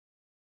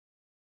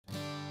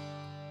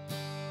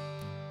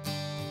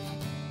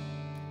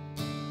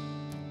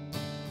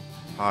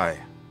Hi,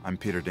 I'm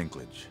Peter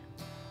Dinklage.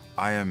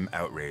 I am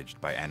outraged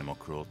by animal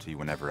cruelty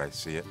whenever I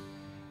see it,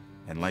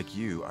 and like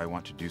you, I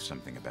want to do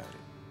something about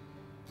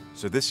it.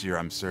 So this year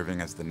I'm serving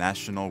as the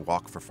National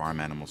Walk for Farm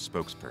Animals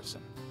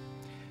spokesperson.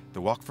 The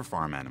Walk for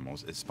Farm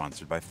Animals is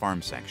sponsored by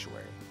Farm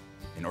Sanctuary,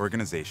 an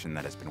organization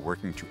that has been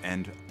working to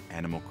end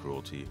animal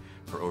cruelty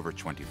for over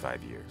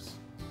 25 years.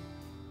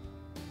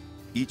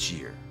 Each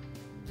year,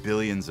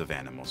 billions of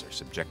animals are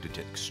subjected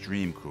to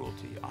extreme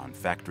cruelty on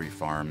factory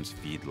farms,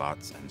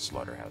 feedlots, and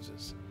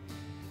slaughterhouses.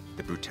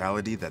 The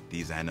brutality that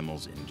these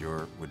animals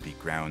endure would be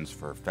grounds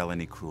for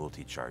felony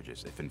cruelty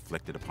charges if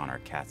inflicted upon our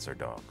cats or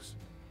dogs.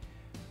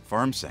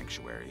 Farm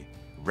Sanctuary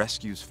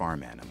rescues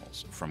farm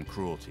animals from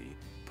cruelty,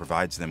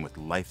 provides them with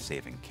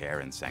life-saving care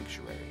and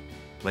sanctuary,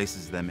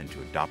 places them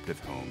into adoptive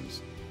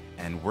homes,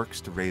 and works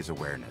to raise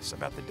awareness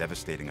about the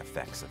devastating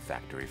effects of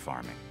factory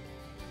farming.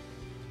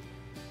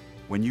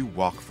 When you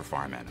walk for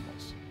farm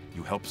animals,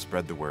 you help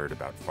spread the word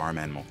about farm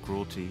animal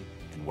cruelty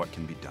and what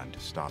can be done to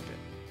stop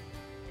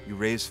it. You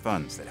raise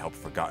funds that help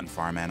forgotten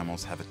farm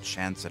animals have a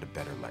chance at a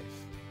better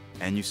life,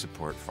 and you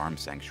support Farm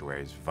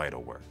Sanctuary's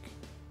vital work.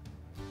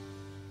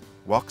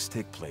 Walks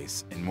take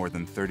place in more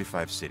than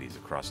 35 cities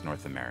across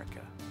North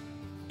America.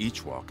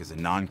 Each walk is a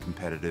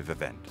non-competitive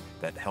event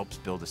that helps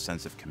build a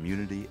sense of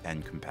community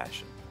and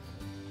compassion.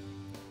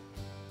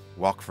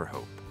 Walk for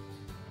hope.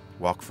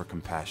 Walk for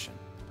compassion.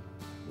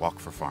 Walk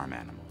for farm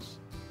animals.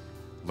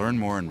 Learn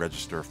more and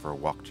register for a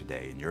walk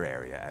today in your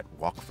area at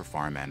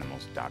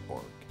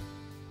walkforfarmanimals.org.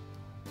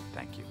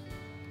 Thank you.